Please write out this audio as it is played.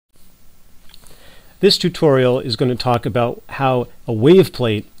This tutorial is going to talk about how a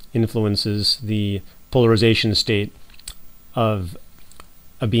waveplate influences the polarization state of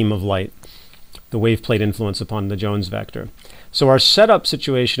a beam of light, the waveplate influence upon the Jones vector. So our setup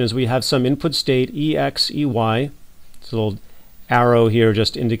situation is we have some input state Ex, Ey. It's a little arrow here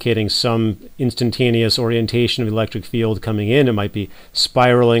just indicating some instantaneous orientation of the electric field coming in. It might be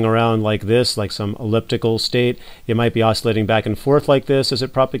spiraling around like this, like some elliptical state. It might be oscillating back and forth like this as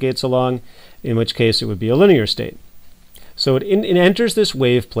it propagates along, in which case it would be a linear state. So it enters this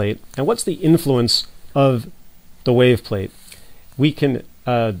wave plate, and what's the influence of the wave plate? We can,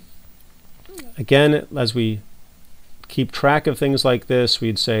 again, as we keep track of things like this,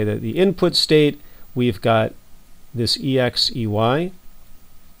 we'd say that the input state, we've got this Ex, Ey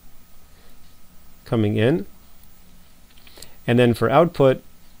coming in. And then for output,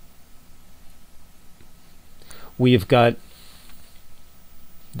 we've got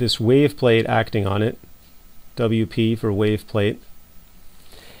this wave plate acting on it, WP for wave plate.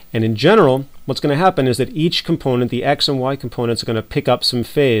 And in general, what's going to happen is that each component, the X and Y components, are going to pick up some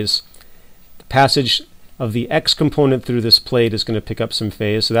phase. The passage of the X component through this plate is going to pick up some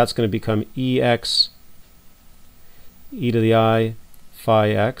phase, so that's going to become Ex e to the I phi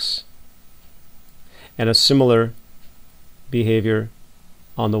x, and a similar behavior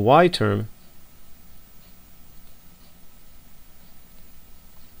on the Y term.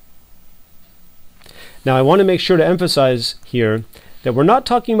 Now I want to make sure to emphasize here that we're not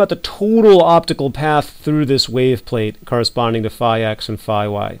talking about the total optical path through this wave plate corresponding to phi x and phi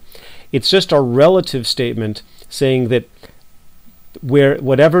y. It's just our relative statement saying that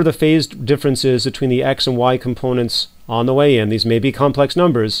whatever the phase difference is between the X and Y components on the way in, these may be complex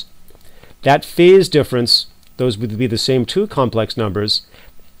numbers, that phase difference, those would be the same two complex numbers,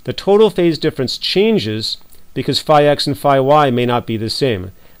 the total phase difference changes because phi x and phi y may not be the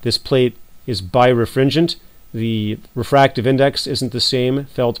same. This plate is birefringent. The refractive index isn't the same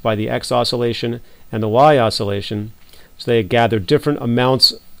felt by the X oscillation and the Y oscillation, so they gather different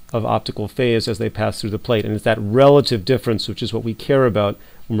amounts of optical phase as they pass through the plate, and it's that relative difference which is what we care about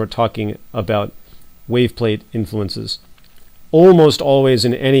when we're talking about waveplate influences. Almost always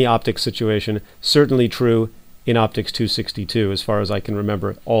in any optics situation, certainly true in optics 262 as far as I can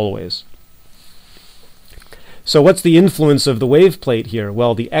remember, always. So what's the influence of the waveplate here?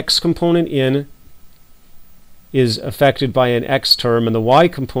 Well, the X component in is affected by an X term, and the Y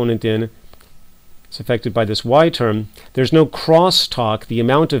component in is affected by this Y term. There's no crosstalk. The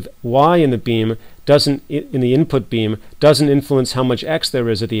amount of Y in the beam doesn't, in the input beam, doesn't influence how much X there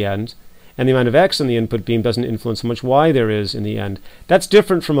is at the end, and the amount of X in the input beam doesn't influence how much Y there is in the end. That's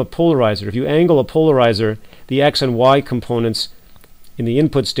different from a polarizer. If you angle a polarizer, the X and Y components in the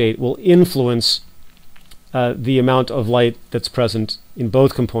input state will influence the amount of light that's present in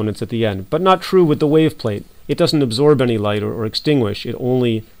both components at the end, but not true with the wave plate. It doesn't absorb any light or extinguish. It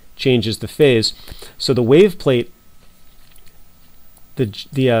only changes the phase. So the wave plate,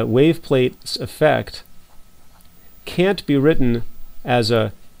 the wave plate's effect can't be written as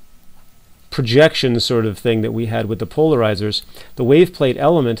a projection sort of thing that we had with the polarizers. The wave plate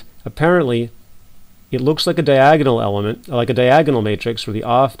element, apparently, it looks like a diagonal element, like a diagonal matrix where the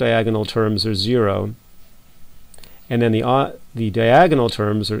off diagonal terms are 0, and then the diagonal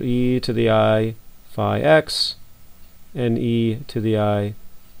terms are e to the I phi x and e to the I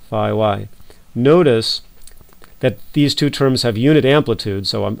phi y. Notice that these two terms have unit amplitude,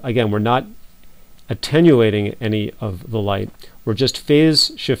 so again, we're not attenuating any of the light. We're just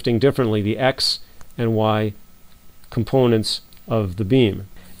phase shifting differently the X and Y components of the beam.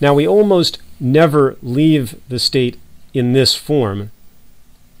 Now we almost never leave the state in this form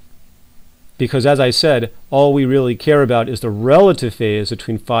because, as I said, all we really care about is the relative phase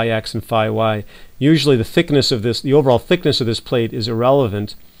between phi x and phi y. Usually the thickness of this, the overall thickness of this plate is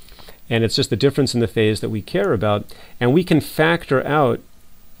irrelevant, and it's just the difference in the phase that we care about. And we can factor out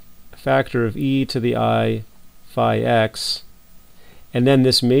a factor of e to the I phi x, and then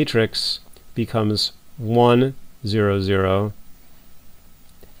this matrix becomes 1, 0, 0,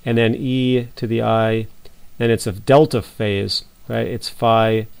 and then e to the I, then it's a delta phase, right? It's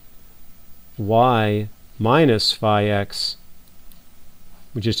phi y minus phi x,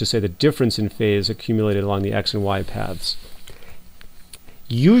 which is to say the difference in phase accumulated along the X and Y paths.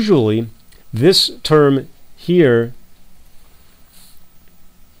 Usually, this term here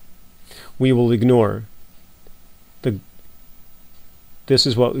we will ignore. This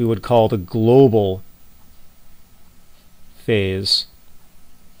is what we would call the global phase.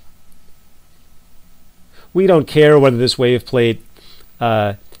 We don't care whether this wave plate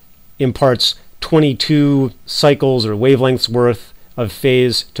imparts 22 cycles or wavelengths worth of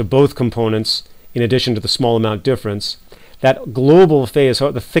phase to both components. in addition to the small amount difference. That global phase,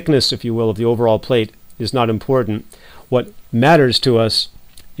 the thickness, if you will, of the overall plate is not important. What matters to us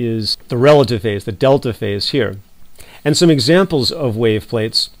is the relative phase, the delta phase here. And some examples of wave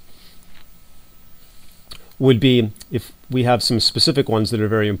plates would be, if we have some specific ones that are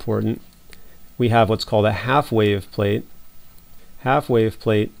very important, we have what's called a half wave plate. Half wave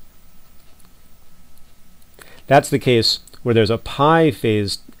plate, that's the case where there's a pi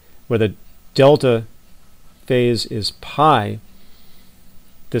phase, where the delta phase is pi.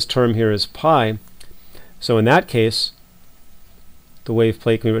 This term here is pi. So in that case, the wave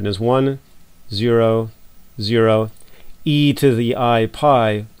plate can be written as 1, 0, 0, e to the I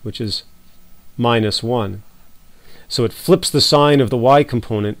pi, which is minus 1. So it flips the sign of the y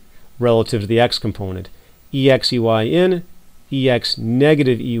component relative to the x component. Ex, ey in, ex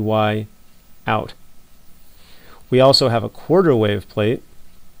negative ey out. We also have a quarter wave plate.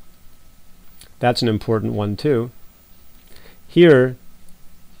 That's an important one too. Here,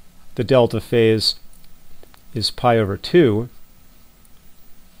 the delta phase is pi over 2.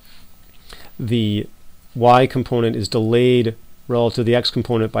 The y component is delayed relative to the x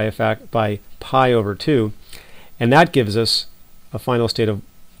component by pi over 2, and that gives us a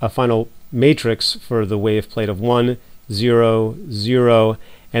final matrix for the wave plate of 1, 0, 0,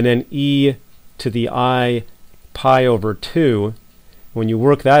 and then e to the I pi over 2. When you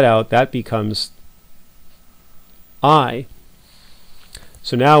work that out, that becomes I.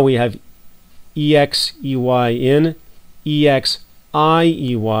 So now we have ex ey in, ex I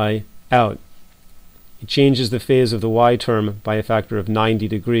ey out. It changes the phase of the y term by a factor of 90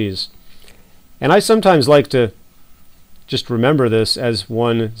 degrees. And I sometimes like to just remember this as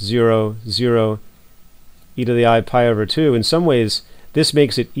 1, 0, 0, e to the I pi over 2. In some ways, this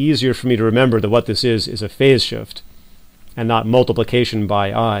makes it easier for me to remember that what this is a phase shift and not multiplication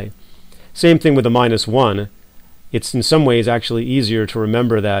by I. Same thing with the minus 1. It's in some ways actually easier to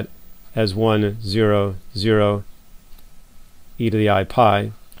remember that as 1, 0, 0, e to the I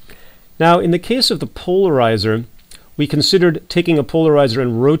pi. Now, in the case of the polarizer, we considered taking a polarizer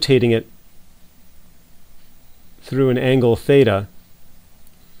and rotating it through an angle theta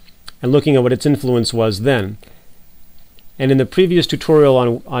and looking at what its influence was then. And in the previous tutorial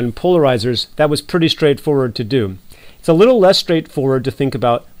on polarizers, that was pretty straightforward to do. It's a little less straightforward to think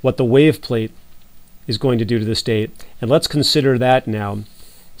about what the wave plate is going to do to the state, and let's consider that now.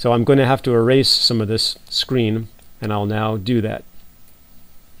 So I'm going to have to erase some of this screen, and I'll now do that.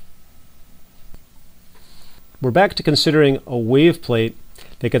 We're back to considering a wave plate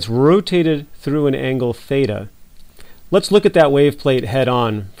that gets rotated through an angle theta. Let's look at that wave plate head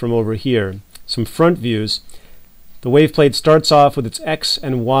on from over here. Some front views. The wave plate starts off with its x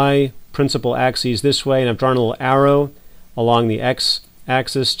and y principal axes this way, and I've drawn a little arrow along the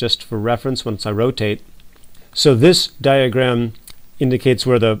x-axis just for reference once I rotate. So this diagram indicates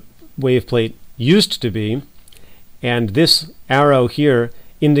where the wave plate used to be, and this arrow here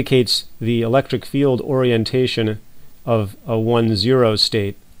indicates the electric field orientation of a 1-0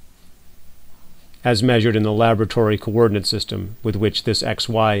 state as measured in the laboratory coordinate system with which this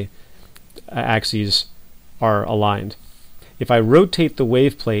xy axes are aligned. If I rotate the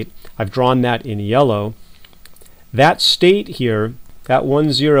wave plate, I've drawn that in yellow. That state here, that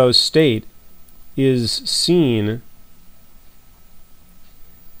 1-0 state, is seen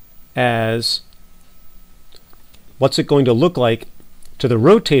as what's it going to look like to the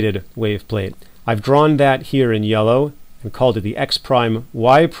rotated wave plate. I've drawn that here in yellow and called it the x prime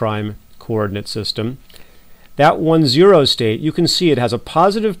y prime coordinate system. That 1-0 state, you can see it has a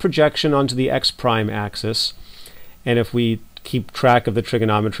positive projection onto the x prime axis, and if we keep track of the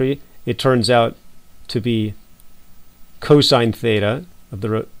trigonometry, it turns out to be cosine theta of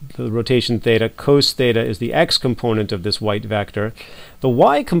the rotation theta. Cos theta is the x component of this white vector. The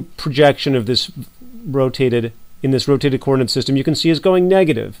y projection of this rotated coordinate system, you can see, is going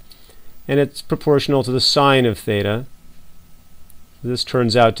negative, and it's proportional to the sine of theta. This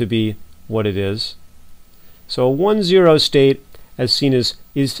turns out to be what it is. So a 1-0 state is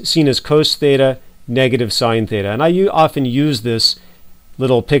seen as cos theta negative sine theta, and I often use this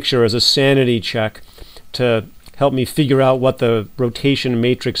little picture as a sanity check to help me figure out what the rotation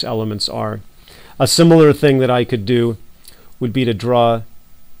matrix elements are. A similar thing that I could do would be to draw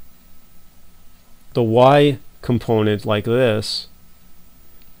the y component like this,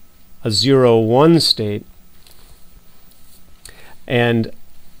 a 0-1 state, and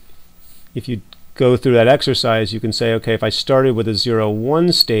if you go through that exercise, you can say, okay, if I started with a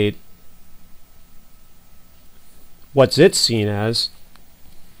 0-1 state, what's it seen as?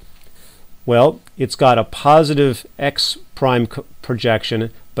 Well, it's got a positive x prime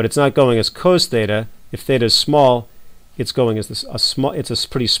projection, but it's not going as cos theta. If theta is small, it's going as it's a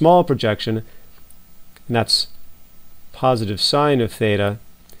pretty small projection, and that's positive sine of theta,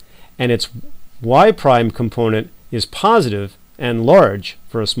 and its y prime component is positive and large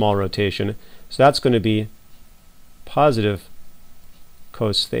for a small rotation, so that's going to be positive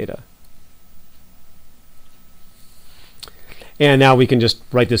cos theta. And now we can just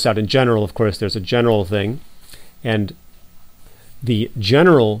write this out in general. Of course, there's a general thing, and the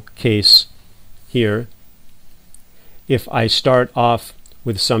general case here, if I start off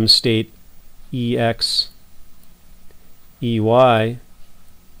with some state Ex, Ey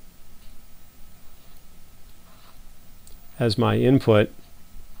as my input,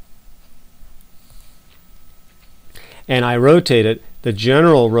 and I rotate it, the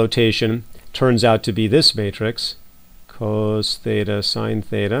general rotation turns out to be this matrix, cos theta sine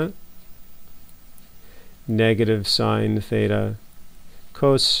theta, negative sine theta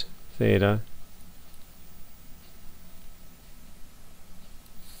cos theta.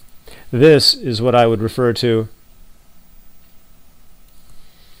 This is what I would refer to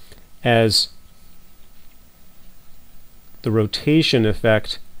as the rotation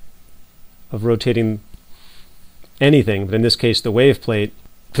effect of rotating anything, but in this case the wave plate,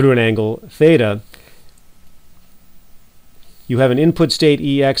 through an angle theta. You have an input state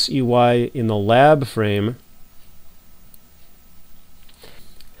Ex, Ey in the lab frame.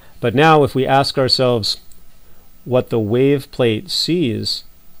 But now if we ask ourselves what the wave plate sees,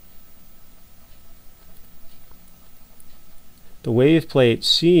 the wave plate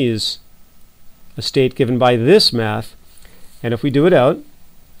sees a state given by this math, and if we do it out,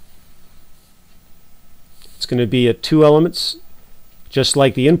 it's going to be a 2 elements, just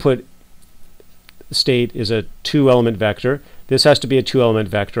like the input state is a 2-element vector. This has to be a 2-element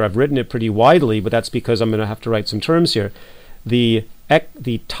vector. I've written it pretty widely, but that's because I'm going to have to write some terms here. The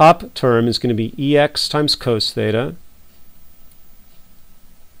top term is going to be Ex times cos theta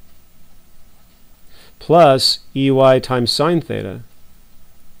plus Ey times sine theta.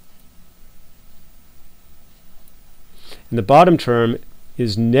 And the bottom term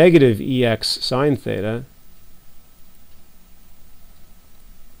is negative Ex sine theta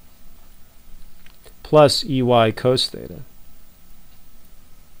plus Ey cos theta.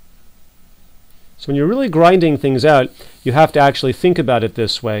 So when you're really grinding things out, you have to actually think about it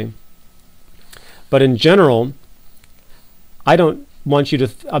this way. But in general, I don't want you to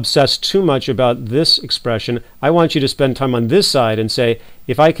obsess too much about this expression. I want you to spend time on this side and say,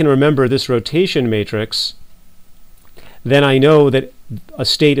 if I can remember this rotation matrix, then I know that a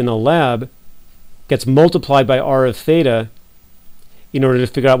state in the lab gets multiplied by r of theta in order to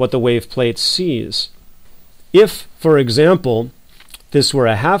figure out what the wave plate sees. If, for example, this were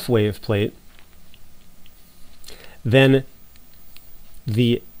a half wave plate, then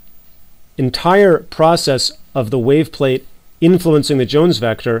the entire process of the wave plate influencing the Jones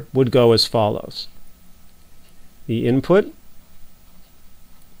vector would go as follows. The input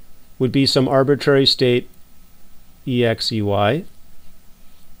would be some arbitrary state Ex, Ey.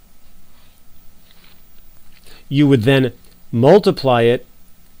 You would then multiply it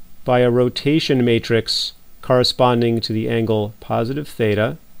by a rotation matrix corresponding to the angle positive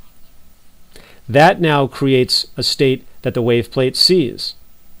theta. That now creates a state that the wave plate sees.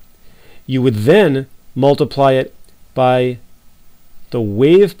 You would then multiply it by the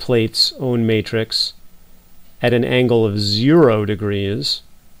wave plate's own matrix at an angle of 0 degrees.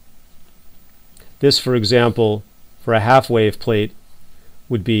 This, for example, for a half wave plate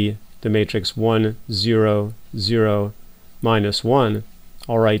would be the matrix 1, 0, 0, minus 1.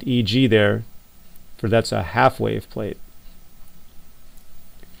 I'll write EG there, for that's a half wave plate.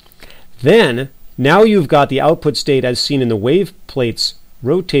 Then, now you've got the output state as seen in the wave plate's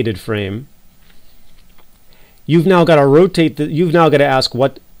rotated frame. You've now got to ask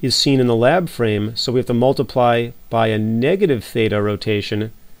what is seen in the lab frame, so we have to multiply by a negative theta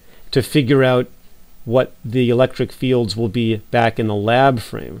rotation to figure out what the electric fields will be back in the lab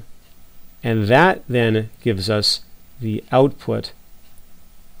frame. And that then gives us the output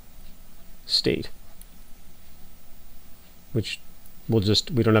state, which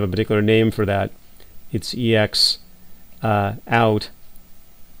we don't have a particular name for that. It's Ex out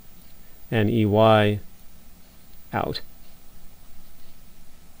and Ey out.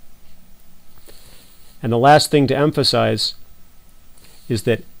 And the last thing to emphasize is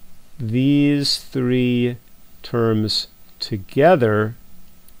that these three terms together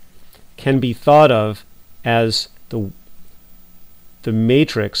can be thought of as the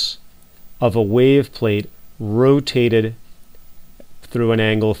matrix of a wave plate rotated through an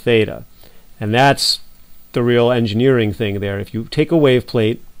angle theta. And that's the real engineering thing there. If you take a wave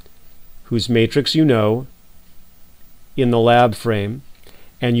plate whose matrix you know in the lab frame,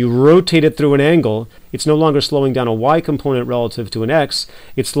 and you rotate it through an angle, it's no longer slowing down a y component relative to an x,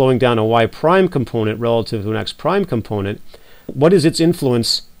 it's slowing down a y prime component relative to an x prime component. What is its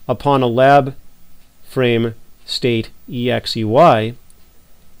influence upon a lab frame state ex, ey?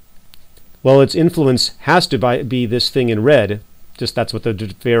 Well, its influence has to be this thing in red. Just that's what the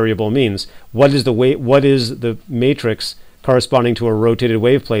variable means. What is the matrix corresponding to a rotated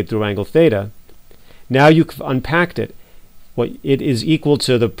wave plate through angle theta? Now you've unpacked it. It is equal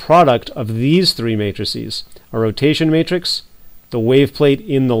to the product of these three matrices: a rotation matrix, the wave plate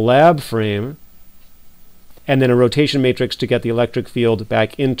in the lab frame, and then a rotation matrix to get the electric field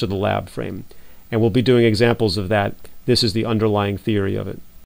back into the lab frame. And we'll be doing examples of that. This is the underlying theory of it.